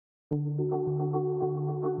The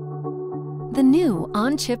new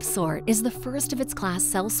on-chip sort is the first of its class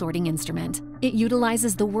cell sorting instrument. It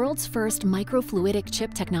utilizes the world's first microfluidic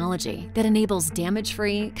chip technology that enables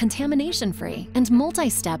damage-free, contamination-free, and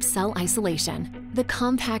multi-step cell isolation. The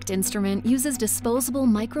compact instrument uses disposable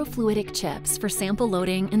microfluidic chips for sample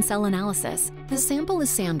loading and cell analysis. The sample is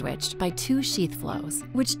sandwiched by two sheath flows,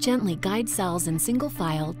 which gently guide cells in single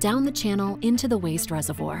file down the channel into the waste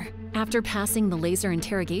reservoir. After passing the laser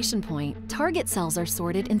interrogation point, target cells are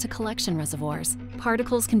sorted into collection reservoirs.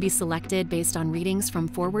 Particles can be selected based on readings from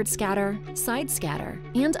forward scatter, side scatter,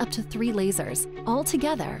 and up to 3 lasers.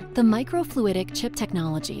 Altogether, the microfluidic chip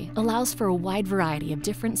technology allows for a wide variety of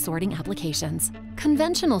different sorting applications.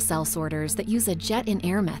 Conventional cell sorters that use a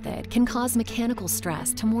jet-in-air method can cause mechanical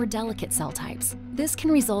stress to more delicate cell types. This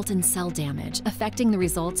can result in cell damage, affecting the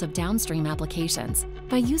results of downstream applications.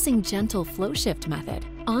 By using gentle flow shift method,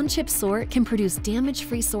 on-chip sort can produce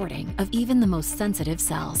damage-free sorting of even the most sensitive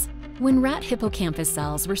cells. When rat hippocampus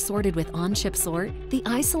cells were sorted with on-chip sort, the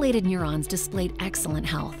isolated neurons displayed excellent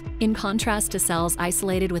health. In contrast to cells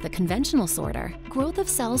isolated with a conventional sorter, growth of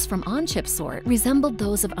cells from on-chip sort resembled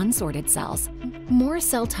those of unsorted cells. More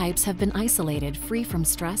cell types have been isolated free from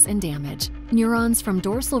stress and damage. Neurons from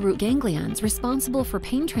dorsal root ganglions responsible for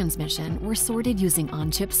pain transmission were sorted using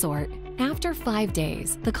on-chip sort. After 5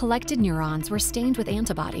 days, the collected neurons were stained with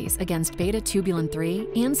antibodies against beta-tubulin 3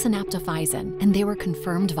 and synaptophysin, and they were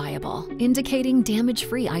confirmed viable, indicating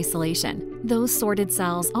damage-free isolation. Those sorted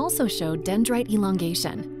cells also showed dendrite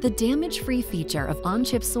elongation. The damage-free feature of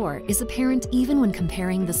on-chip sort is apparent even when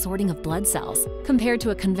comparing the sorting of blood cells. Compared to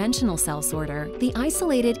a conventional cell sorter, the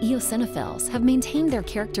isolated eosinophils have maintained their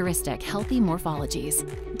characteristic healthy morphologies.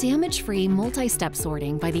 Damage-free multi-step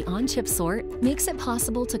sorting by the on-chip sort makes it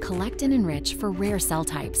possible to collect and enrich for rare cell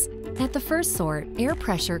types. At the first sort, air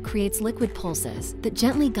pressure creates liquid pulses that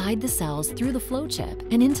gently guide the cells through the flow chip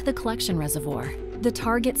and into the collection reservoir. The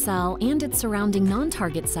target cell and its surrounding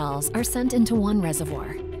non-target cells are sent into one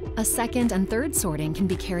reservoir. A second and third sorting can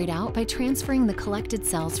be carried out by transferring the collected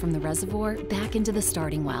cells from the reservoir back into the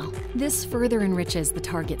starting well. This further enriches the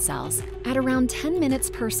target cells. At around 10 minutes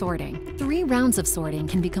per sorting, 3 rounds of sorting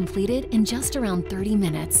can be completed in just around 30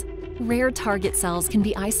 minutes. Rare target cells can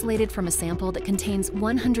be isolated from a sample that contains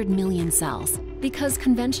 100 million cells. Because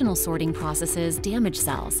conventional sorting processes damage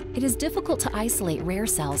cells, it is difficult to isolate rare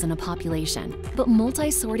cells in a population. But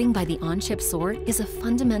multi-sorting by the on-chip sort is a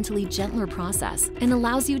fundamentally gentler process and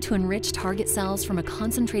allows you to enrich target cells from a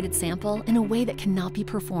concentrated sample in a way that cannot be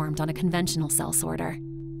performed on a conventional cell sorter.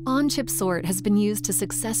 On-chip sort has been used to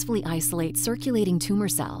successfully isolate circulating tumor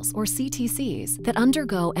cells, or CTCs, that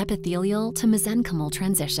undergo epithelial to mesenchymal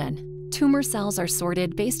transition. Tumor cells are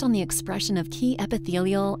sorted based on the expression of key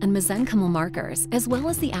epithelial and mesenchymal markers, as well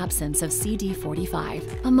as the absence of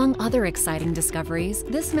CD45. Among other exciting discoveries,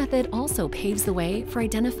 this method also paves the way for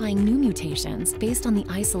identifying new mutations based on the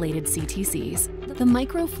isolated CTCs. The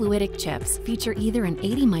microfluidic chips feature either an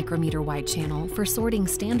 80 micrometer wide channel for sorting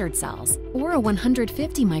standard cells, or a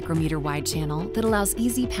 150 micrometer wide channel that allows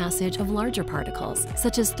easy passage of larger particles,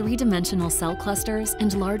 such as 3-dimensional cell clusters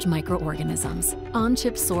and large microorganisms.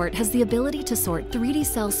 On-chip sort has the ability to sort 3D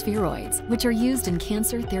cell spheroids, which are used in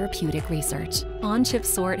cancer therapeutic research. On-chip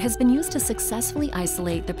sort has been used to successfully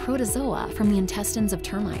isolate the protozoa from the intestines of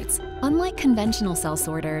termites. Unlike conventional cell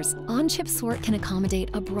sorters, on-chip sort can accommodate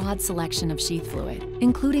a broad selection of sheath fluid,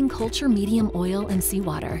 including culture medium oil and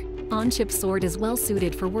seawater. On-chip sort is well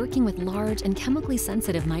suited for working with large and chemically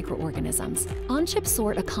sensitive microorganisms. On-chip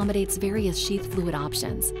sort accommodates various sheath fluid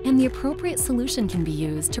options, and the appropriate solution can be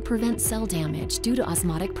used to prevent cell damage due to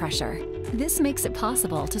osmotic pressure. This makes it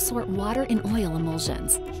possible to sort water and oil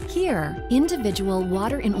emulsions. Here, individual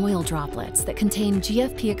water and oil droplets that contain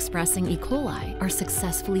GFP-expressing E. coli are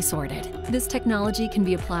successfully sorted. This technology can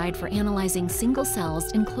be applied for analyzing single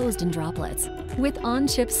cells enclosed in droplets. With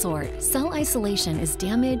on-chip sort, cell isolation is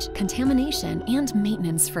damage, contamination, and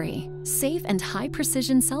maintenance-free. Safe and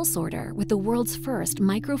high-precision cell sorter with the world's first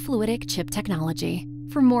microfluidic chip technology.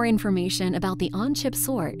 For more information about the on-chip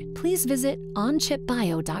sort, please visit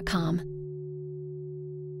onchipbio.com.